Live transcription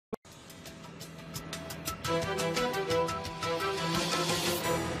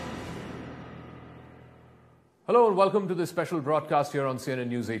Hello and welcome to this special broadcast here on CNN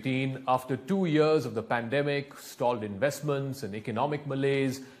News 18. After 2 years of the pandemic, stalled investments and economic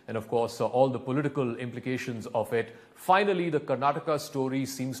malaise, and of course all the political implications of it, finally the Karnataka story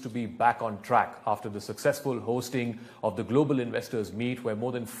seems to be back on track after the successful hosting of the Global Investors Meet, where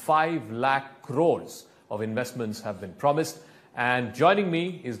more than 5 lakh crores of investments have been promised. And joining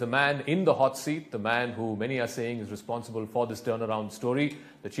me is the man in the hot seat, the man who many are saying is responsible for this turnaround story,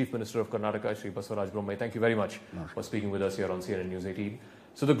 the Chief Minister of Karnataka, CM Basavaraj Bommai. Thank you very much for speaking with us here on CNN News 18.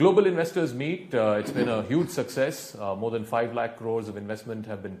 So the Global Investors Meet, it's been a huge success. More than 5 lakh crores of investment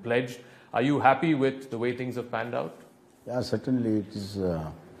have been pledged. Are you happy with the way things have panned out? Yeah, certainly it is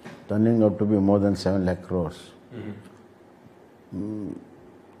turning out to be more than 7 lakh crores.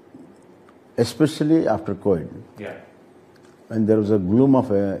 Especially after COVID. Yeah. When there was a gloom of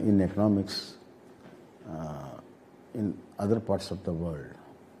in economics in other parts of the world.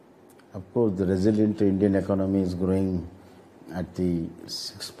 Of course, the resilient Indian economy is growing at the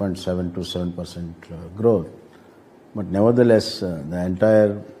 6.7 to 7% growth. But nevertheless, the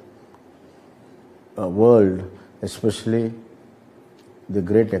entire world, especially the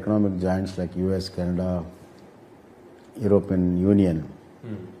great economic giants like US, Canada, European Union,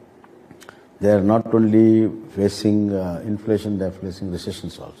 they are not only facing inflation, they are facing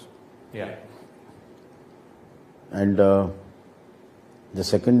recessions also. Yeah. And the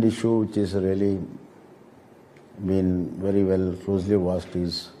second issue, which is really been very well closely watched,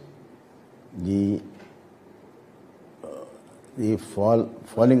 is the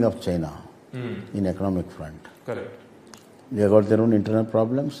falling of China in economic front. Correct. They have got their own internal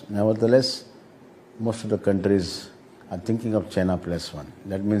problems. Nevertheless, most of the countries are thinking of China plus one.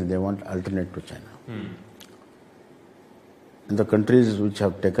 That means they want alternate to China. And the countries which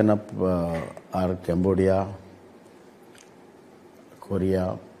have taken up are Cambodia,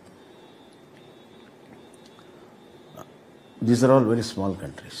 Korea. These are all very small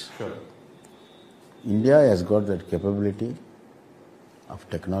countries. Sure. India has got that capability of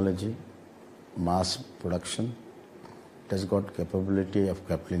technology, mass production. It has got capability of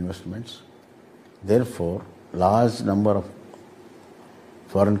capital investments. Therefore, large number of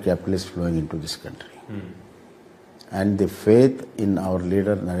foreign capital is flowing into this country. And the faith in our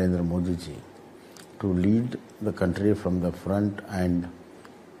leader Narendra Modi ji to lead the country from the front and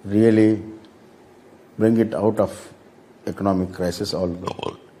really bring it out of economic crisis all the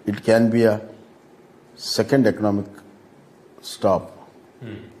world. It can be a second economic stop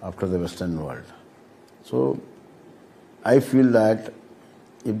after the Western world. So I feel that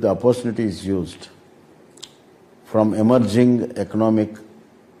if the opportunity is used from emerging economic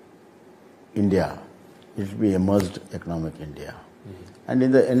India, it will be emerged economic India. And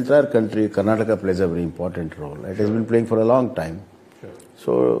in the entire country, Karnataka plays a very important role. It has been playing for a long time.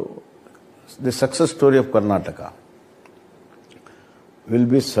 So the success story of Karnataka will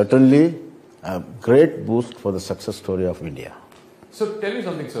be certainly a great boost for the success story of India. So tell me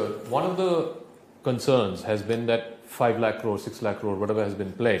something, sir. One of the concerns has been that 5 lakh crore, 6 lakh crore, whatever has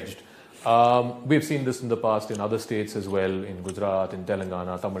been pledged. We've seen this in the past in other states as well, in Gujarat, in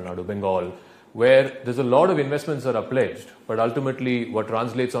Telangana, Tamil Nadu, Bengal, where there's a lot of investments that are pledged, but ultimately what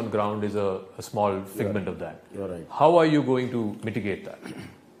translates on ground is a small figment of that. You're right. How are you going to mitigate that?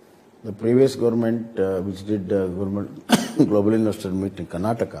 The previous government, which did government Global Investor Meet in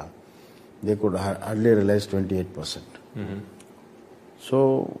Karnataka, they could hardly realize 28%.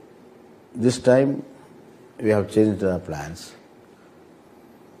 So this time we have changed the plans.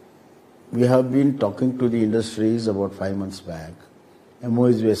 We have been talking to the industries about 5 months back.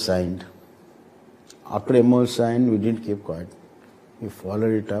 MOUs were signed. After MOU signed, we didn't keep quiet. We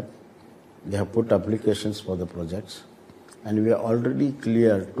followed it up. They have put applications for the projects. And we are already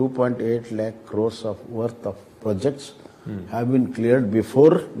cleared 2.8 lakh crores of worth of projects have been cleared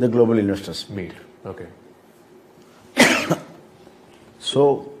before the Global Investors Meet. Okay.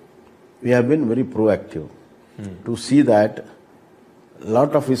 So we have been very proactive to see that a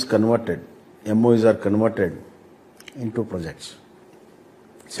lot of is converted, MOUs are converted into projects.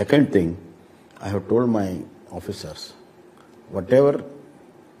 Second thing, I have told my officers, whatever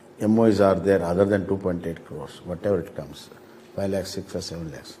MOUs are there other than 2.8 crores, whatever it comes, 5 lakhs, 6 or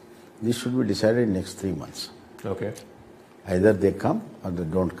 7 lakhs, this should be decided in next 3 months. Okay. Either they come or they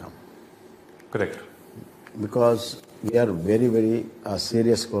don't come. Correct. Because we are very, very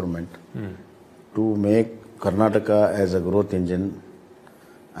serious government to make Karnataka as a growth engine,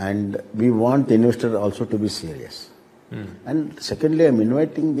 and we want the investor also to be serious. And secondly, I am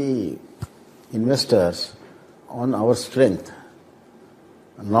inviting the investors on our strength,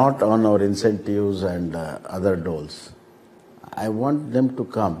 not on our incentives and other doles. I want them to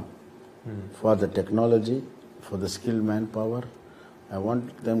come for the technology, for the skilled manpower. I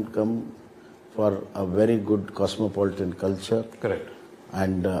want them to come for a very good cosmopolitan culture. Correct.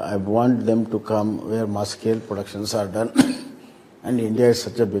 And I want them to come where mass scale productions are done. And India is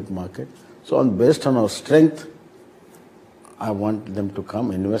such a big market. So based on our strength, I want them to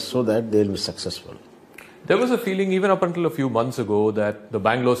come invest so that they will be successful. There was a feeling even up until a few months ago that the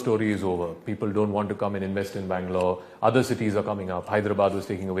Bangalore story is over. People don't want to come and invest in Bangalore. Other cities are coming up. Hyderabad was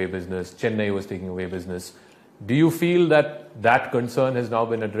taking away business. Chennai was taking away business. Do you feel that that concern has now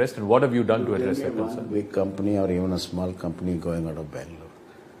been addressed? And what have you done to address that concern? One big company or even a small company going out of Bangalore.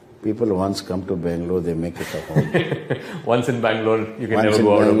 People once come to Bangalore, they make it a home. Once in Bangalore, you can once never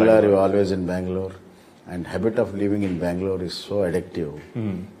go out of Bangalore. You're always in Bangalore. And habit of living in Bangalore is so addictive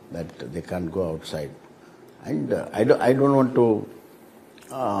that they can't go outside. And I don't want to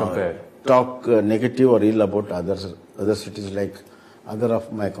talk negative or ill about other cities like other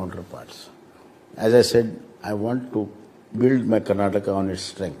of my counterparts. As I said, I want to build my Karnataka on its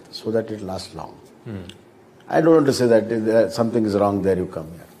strength so that it lasts long. I don't want to say that something is wrong there, you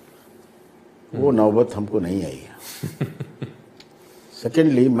come here. वो नौबत हमको नहीं आई है.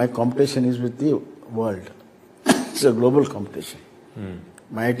 Secondly, my competition is with the world. It's a global competition.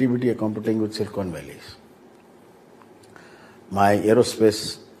 My activity are competing with Silicon Valley. My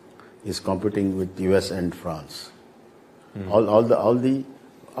aerospace is competing with US and France. All the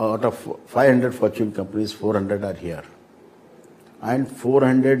out of 500 Fortune companies, 400 are here, and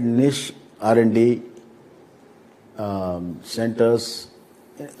 400 niche R&D centers,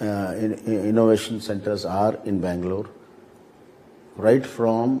 innovation centers are in Bangalore. Right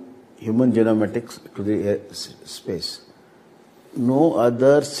from human genomics to the space. No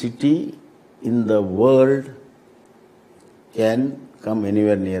other city in the world can come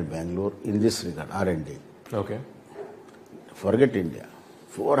anywhere near Bangalore in this regard, R&D. Okay. Forget India.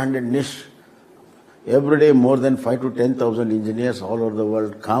 400 niche. Every day more than 5 to 10,000 engineers all over the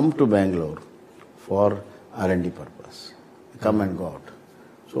world come to Bangalore for R&D purpose. Come and go out.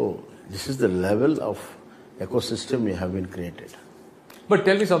 So this is the level of ecosystem we have been created. But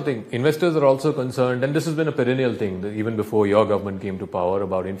tell me something, investors are also concerned, and this has been a perennial thing, even before your government came to power,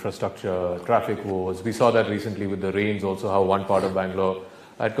 about infrastructure, traffic woes. We saw that recently with the rains also, how one part of Bangalore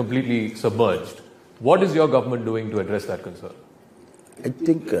had completely submerged. What is your government doing to address that concern? I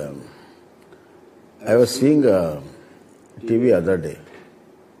think I was seeing a TV other day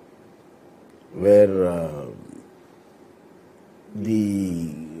where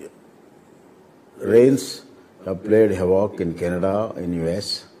the rains have played havoc in Canada, in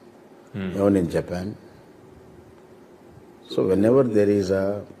US, even in Japan. So whenever there is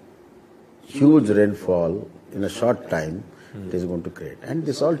a huge rainfall in a short time, it is going to create. And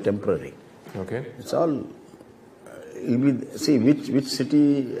this is all temporary. Okay. It's all, see, which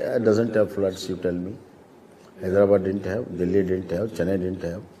city doesn't have floods, you tell me? Hyderabad didn't have, Delhi didn't have, Chennai didn't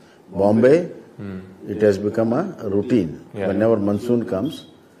have. Bombay, it has become a routine. Yeah. Whenever monsoon comes,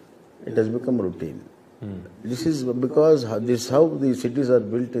 it has become routine. This is because this is how the cities are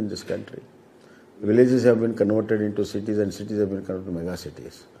built in this country. Villages have been converted into cities and cities have been converted to mega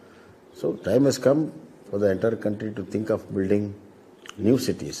cities. So time has come for the entire country to think of building new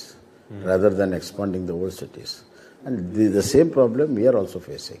cities rather than expanding the old cities. And the same problem we are also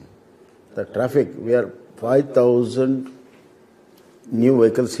facing. The traffic, we are 5,000 new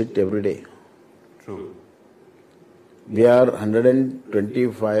vehicles hit every day. True. We are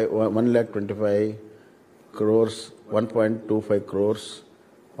 125 crores, 1.25 crores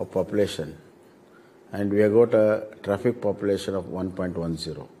of population, and we have got a traffic population of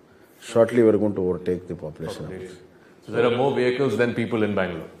 1.10. Shortly we are going to overtake the population. So there are more vehicles than people in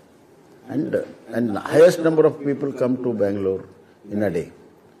Bangalore. And the highest number of people come to Bangalore in a day.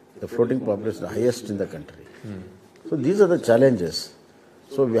 The floating population is the highest in the country. So these are the challenges.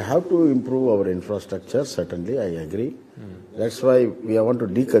 So we have to improve our infrastructure, certainly, I agree. That's why we want to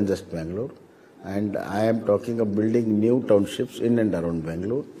decongest Bangalore. And I am talking of building new townships in and around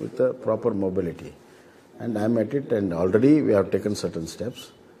Bangalore with a proper mobility. And I am at it, and already we have taken certain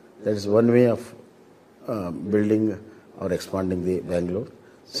steps. That is one way of building or expanding the Bangalore.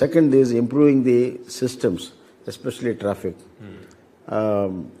 Second is improving the systems, especially traffic. I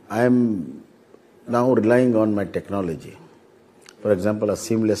am now relying on my technology. For example, a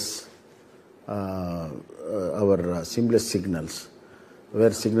seamless, seamless signals,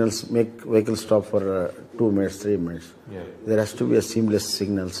 where signals make vehicles stop for 2 minutes, 3 minutes. Yeah. There has to be a seamless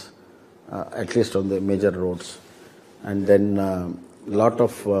signals, at least on the major roads. And then lot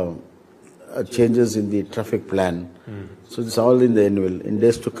of changes in the traffic plan. So it's all in the annual. In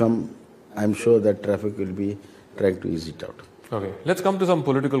days to come, I'm sure that traffic will be trying to ease it out. Okay, let's come to some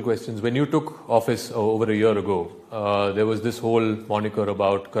political questions. When you took office over a year ago, there was this whole moniker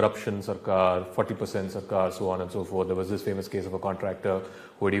about corruption sarkar, 40% sarkar, so on and so forth. There was this famous case of a contractor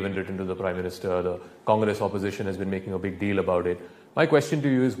who had even written to the Prime Minister. The Congress opposition has been making a big deal about it. My question to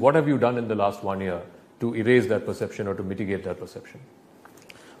you is, what have you done in the last 1 year to erase that perception or to mitigate that perception?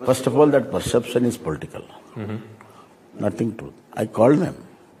 First of all, that perception is political. Nothing true. I called them.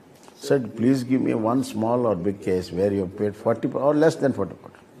 Said, please give me one small or big case where you have paid 40 or less than 40%.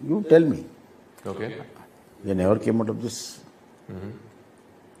 You tell me. Okay. They never came out of this.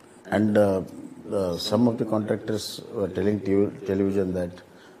 And some of the contractors were telling television that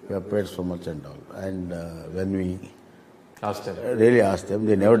we have paid so much and all. And when we really asked them,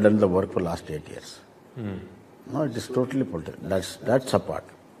 they never done the work for last 8 years. No, it is totally political. That's apart.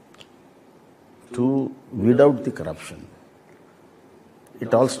 To weed out the corruption,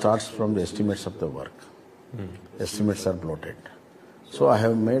 it all starts from the estimates of the work. Estimates are bloated. So I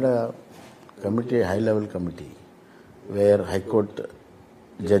have made a committee, a high-level committee, where High Court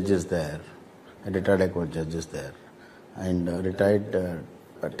judge is there, and retired High Court judge is there, and retired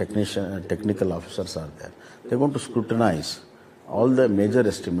technical officers are there. They're going to scrutinize all the major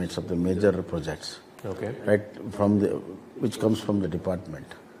estimates of the major projects, right, which comes from the department.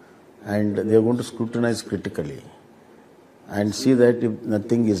 And they're going to scrutinize critically and see that if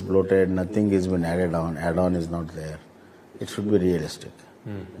nothing is bloated, nothing is been add-on is not there, it should be realistic.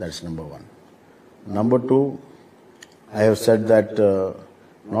 That's number one. Number two, I have said that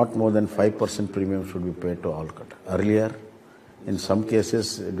not more than 5% premium should be paid to all cut. Earlier, in some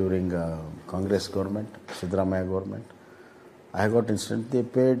cases during Congress government, Siddaramaiah government, I got incident they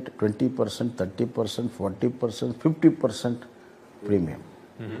paid 20%, 30%, 40%, 50% premium.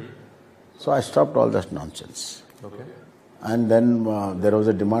 So I stopped all that nonsense. Okay. And then there was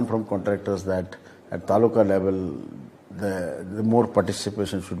a demand from contractors that at taluka level, the more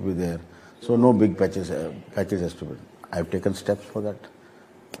participation should be there. So no big package has to be. I have taken steps for that.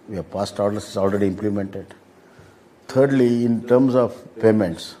 We have passed orders, it's already implemented. Thirdly, in terms of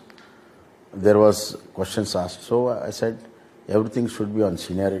payments, there was questions asked. So I said everything should be on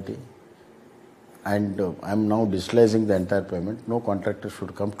seniority. And I'm now digitalizing the entire payment. No contractor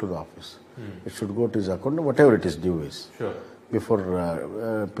should come to the office. It should go to his account, whatever it is due is. Sure.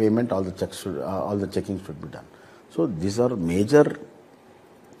 Before payment, all the checking should be done. So these are major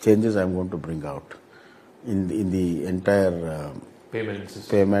changes I'm going to bring out in the entire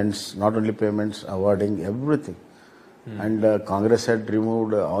payments, not only payments, awarding, everything. And Congress had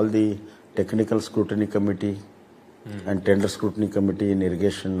removed all the technical scrutiny committee and tender scrutiny committee in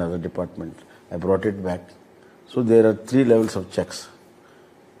irrigation and other department. I brought it back. So there are 3 levels of checks.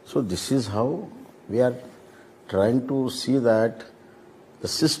 So this is how we are trying to see that the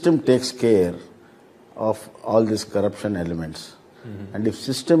system takes care of all these corruption elements. And if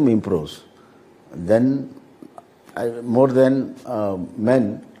system improves, then more than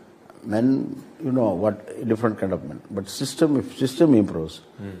men, you know what, different kind of men. But if system improves,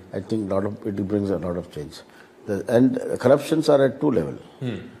 I think it brings a lot of change. And corruptions are at 2 levels.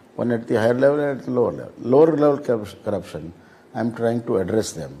 One at the higher level and at the lower level. Lower level corruption, I'm trying to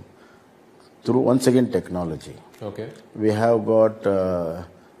address them through, once again, technology. Okay. We have got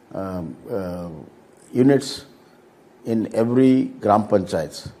units in every gram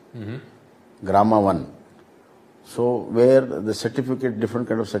panchayats, Grama 1. So where the certificate, different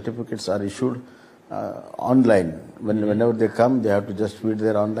kind of certificates are issued online. Whenever they come, they have to just feed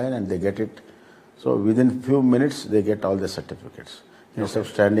their online and they get it. So within few minutes, they get all the certificates instead of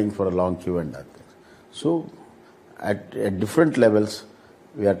standing for a long queue and that thing. So at different levels,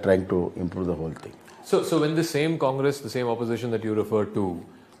 we are trying to improve the whole thing. So when the same Congress, the same opposition that you referred to,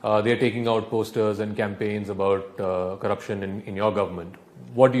 they are taking out posters and campaigns about corruption in your government,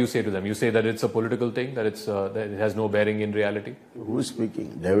 what do you say to them? You say that it's a political thing, that it has no bearing in reality? Who is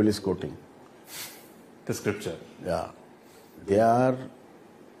speaking? Devil is quoting. The scripture. Yeah. They are,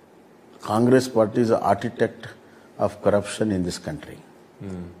 Congress party is the architect of corruption in this country.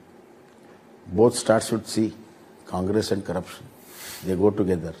 Both starts with C, Congress and corruption. They go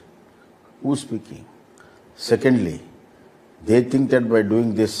together. Who is speaking? Secondly, they think that by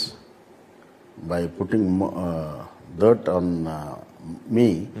doing this, by putting dirt on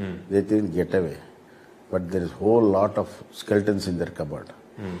me, they think get away. But there is a whole lot of skeletons in their cupboard.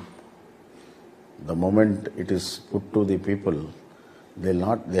 The moment it is put to the people, they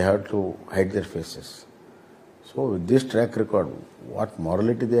have to hide their faces. So with this track record, what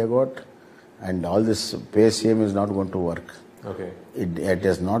morality they have got, and all this pay CM is not going to work. Okay. It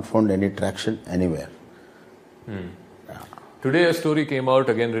has not found any traction anywhere. Today a story came out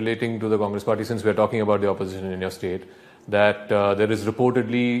again relating to the Congress party, since we are talking about the opposition in your state. that there is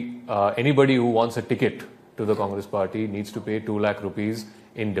reportedly anybody who wants a ticket to the Congress party needs to pay 2 lakh rupees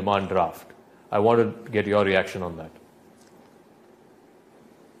in demand draft. I want to get your reaction on that.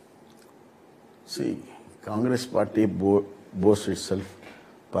 See, Congress party boasts itself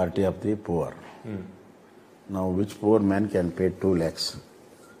party of the poor. Now, which poor man can pay 2 lakhs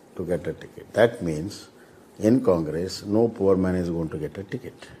to get a ticket? That means in Congress, no poor man is going to get a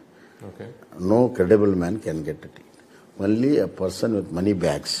ticket. Okay. No credible man can get a ticket. Only a person with money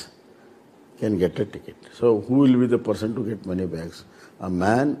bags can get a ticket. So, who will be the person to get money bags? A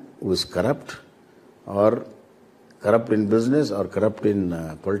man who is corrupt or corrupt in business or corrupt in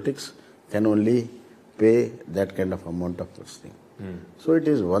politics can only pay that kind of amount of this thing. So, it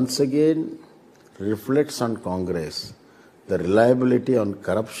is once again reflects on Congress the reliability on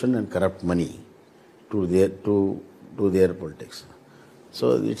corruption and corrupt money to their politics.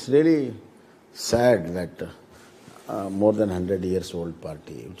 So it's really sad that more than 100 years old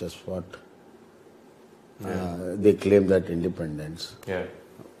party which has fought, they claim that independence. Yeah.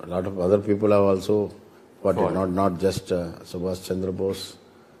 A lot of other people have also fought it, not just Subhash Chandra Bose,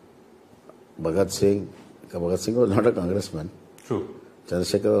 Bhagat Singh. Bhagat Singh was not a congressman. True.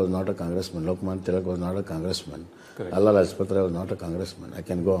 Chandrasekhar was not a congressman. Lokman Tilak was not a congressman. Correct. Lala Lajpat Rai was not a congressman. I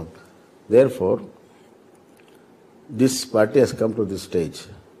can go on. Therefore, this party has come to this stage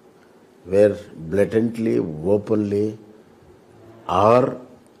where blatantly, openly are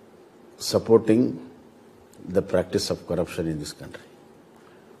supporting the practice of corruption in this country.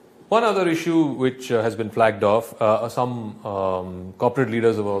 One other issue which has been flagged off, some corporate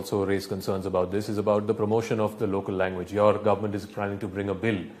leaders have also raised concerns about this, is about the promotion of the local language. Your government is planning to bring a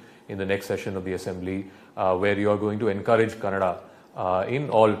bill in the next session of the Assembly where you are going to encourage Kannada in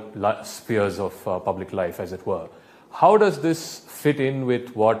all spheres of public life, as it were. How does this fit in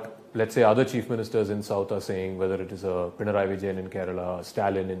with what, let's say, other chief ministers in South are saying, whether it is Pinarayi Vijayan in Kerala,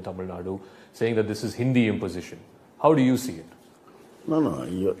 Stalin in Tamil Nadu, saying that this is Hindi imposition? How do you see it? No,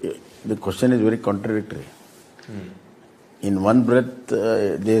 the question is very contradictory. In one breath,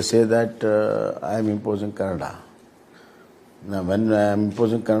 they say that I am imposing Kannada. Now, when I am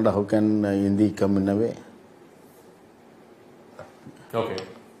imposing Kannada, how can Hindi come in a way? Okay.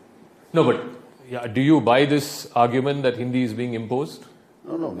 No, but do you buy this argument that Hindi is being imposed?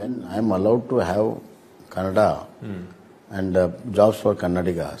 No. When I am allowed to have Kannada and jobs for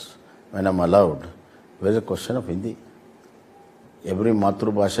Kannadigas, when I am allowed, where is the question of Hindi? Every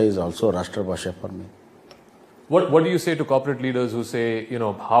Matru Bhasha is also Rashtra Bhasha for me. What do you say to corporate leaders who say,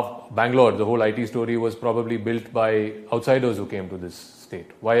 half Bangalore, the whole IT story was probably built by outsiders who came to this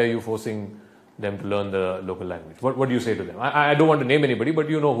state? Why are you forcing them to learn the local language? What do you say to them? I don't want to name anybody, but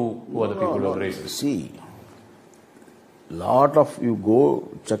you know who are the people who have raised this. See, you go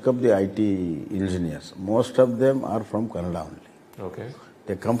check up the IT engineers. Most of them are from Kannada only. Okay.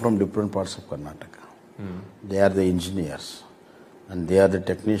 They come from different parts of Karnataka. They are the engineers and they are the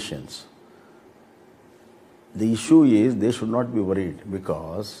technicians. The issue is they should not be worried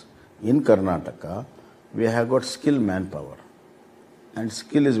because in Karnataka we have got skilled manpower and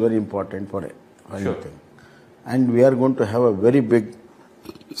skill is very important for anything. And we are going to have a very big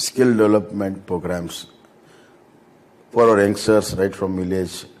skill development programs for our youngsters right from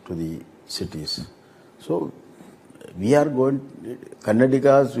village to the cities. So we are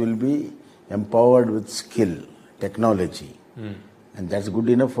Kannadigas will be empowered with skill, technology. And that's good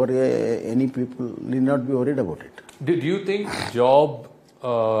enough for any people, need not be worried about it. Do you think job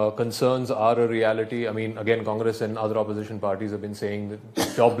concerns are a reality? I mean, again, Congress and other opposition parties have been saying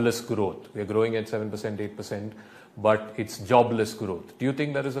that jobless growth. We are growing at 7%, 8%, but it's jobless growth. Do you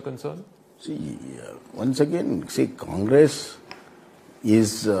think that is a concern? See, once again, Congress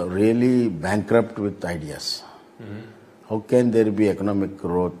is really bankrupt with ideas. How can there be economic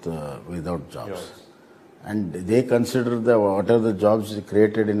growth without jobs? Yes. And they consider what are the jobs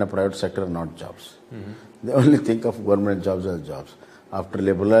created in the private sector are not jobs. They only think of government jobs as jobs. After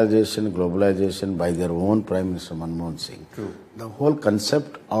liberalization, globalization by their own Prime Minister Manmohan Singh, the whole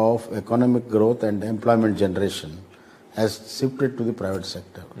concept of economic growth and employment generation has shifted to the private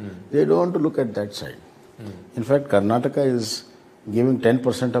sector. They don't want to look at that side. In fact, Karnataka is giving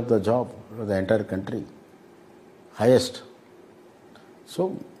 10% of the job to the entire country. Highest.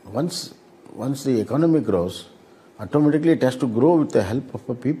 So once the economy grows, automatically it has to grow with the help of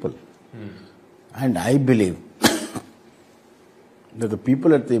the people. And I believe that the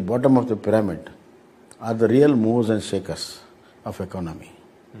people at the bottom of the pyramid are the real movers and shakers of economy.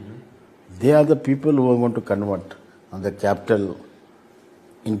 They are the people who are going to convert the capital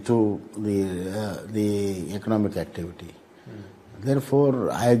into the economic activity.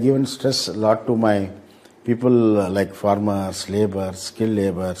 Therefore, I have given stress a lot to my people like farmers, laborers, skilled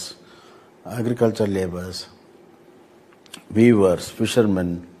laborers, agriculture laborers, weavers,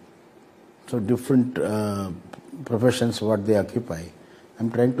 fishermen, so different professions what they occupy. I'm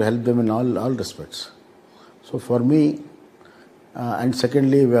trying to help them in all respects. So for me, and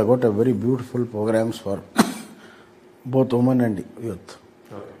secondly, we have got a very beautiful programs for both women and youth.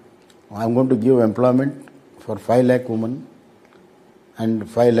 Okay. I'm going to give employment for 5 lakh women and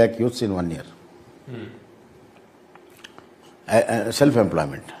 5 lakh youths in 1 year.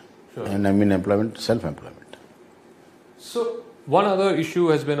 Self-employment. Sure. And I mean employment, self-employment. So one other issue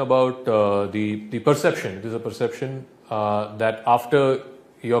has been about the perception. It is a perception that after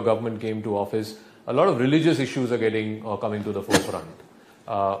your government came to office, a lot of religious issues are coming to the forefront.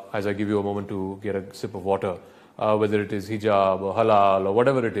 As I give you a moment to get a sip of water, whether it is hijab or halal or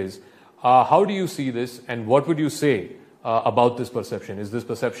whatever it is, how do you see this, and what would you say about this perception? Is this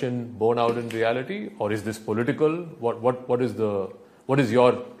perception borne out in reality, or is this political? What is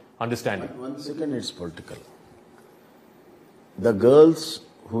your understanding? One second, it's political. The girls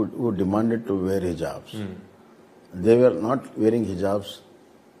who demanded to wear hijabs, they were not wearing hijabs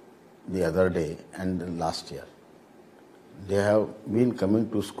the other day and last year. They have been coming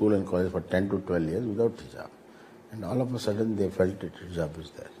to school and college for 10 to 12 years without hijab. And all of a sudden they felt that hijab is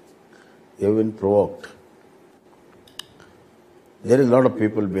there. They have been provoked. There is a lot of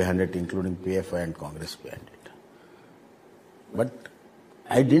people behind it, including PFI and Congress behind it. But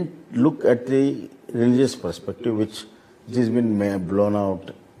I didn't look at the religious perspective, which has been blown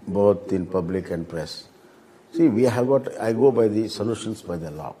out both in public and press. See, I go by the solutions by the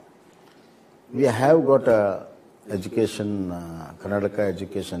law. We have got a Karnataka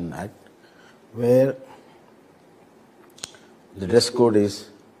Education Act, where the dress code is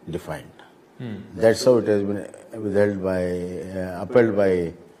defined. That's how it has been upheld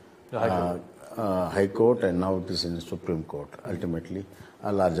by High Court, and now it is in the Supreme Court. Ultimately,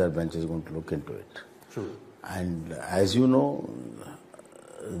 a larger bench is going to look into it. True. And as you know,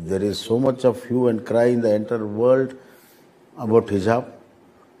 there is so much of hue and cry in the entire world about hijab,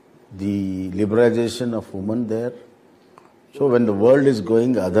 the liberalization of women there. So when the world is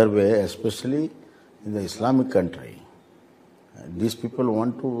going other way, especially in the Islamic country, these people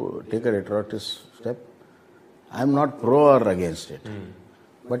want to take a retroactive step. I am not pro or against it,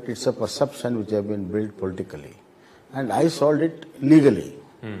 but it's a perception which has been built politically. And I solved it legally.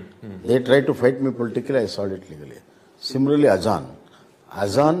 They tried to fight me politically, I solved it legally. Similarly,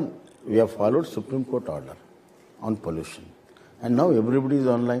 Azan, we have followed Supreme Court order on pollution. And now everybody is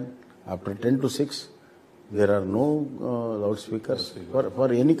online. After 10 to 6, there are no loudspeakers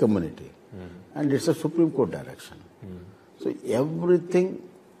for any community. And it's a Supreme Court direction. So everything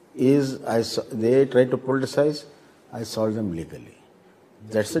is, they try to politicize, I solve them legally.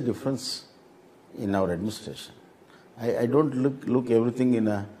 That's the difference in our administration. I don't look everything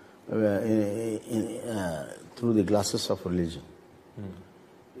through the glasses of religion.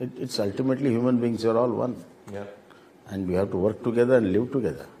 It's ultimately human beings are all one. Yeah. And we have to work together and live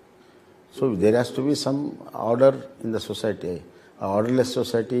together. So there has to be some order in the society. An orderless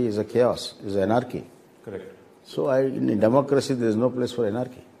society is a chaos, is anarchy. Correct. So in democracy, there is no place for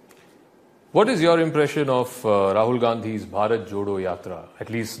anarchy. What is your impression of Rahul Gandhi's Bharat Jodo Yatra? At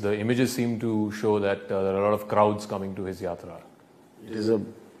least the images seem to show that there are a lot of crowds coming to his yatra. It is a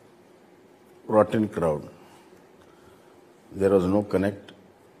rotten crowd. There was no connect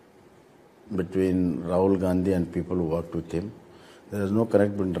between Rahul Gandhi and people who worked with him. There is no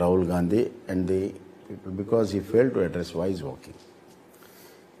connect between Rahul Gandhi and the people because he failed to address why he is walking.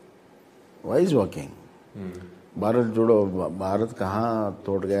 Why is walking? Bharat जोड़ो, भारत कहाँ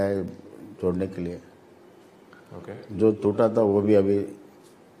तोड़ गया है जोड़ने के लिए? Okay. जो टूटा था वो भी अभी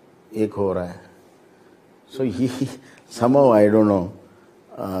एक हो रहा है. So he somehow, I don't know,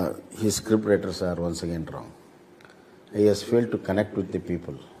 his script writers are once again wrong. He has failed to connect with the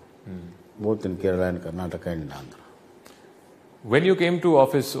people, both in Kerala and Karnataka and Andhra. When you came to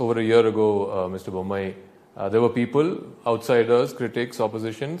office over a year ago, Mr. Bommai, there were people, outsiders, critics,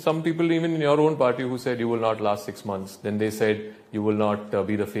 opposition, some people even in your own party who said you will not last 6 months. Then they said you will not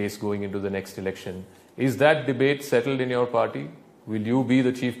be the face going into the next election. Is that debate settled in your party? Will you be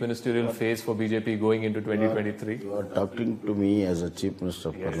the chief ministerial face for BJP going into 2023? You are talking to me as a chief minister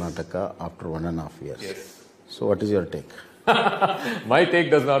of Karnataka after 1.5 years. Yes. So what is your take? My take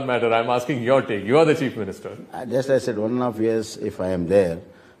does not matter. I'm asking your take. You are the chief minister. Just I said 1.5 years, if I am there,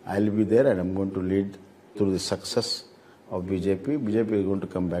 I'll be there and I'm going to lead through the success of BJP. BJP is going to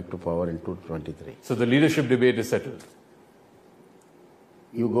come back to power in 2023. So the leadership debate is settled?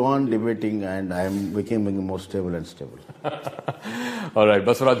 You go on debating and I am becoming more stable and stable. All right,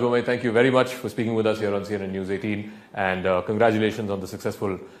 Basavaraj Bommai, thank you very much for speaking with us here on CNN News 18, and congratulations on the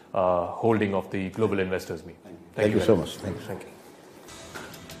successful holding of the Global Investors Meet. Thank you so much. Thank you.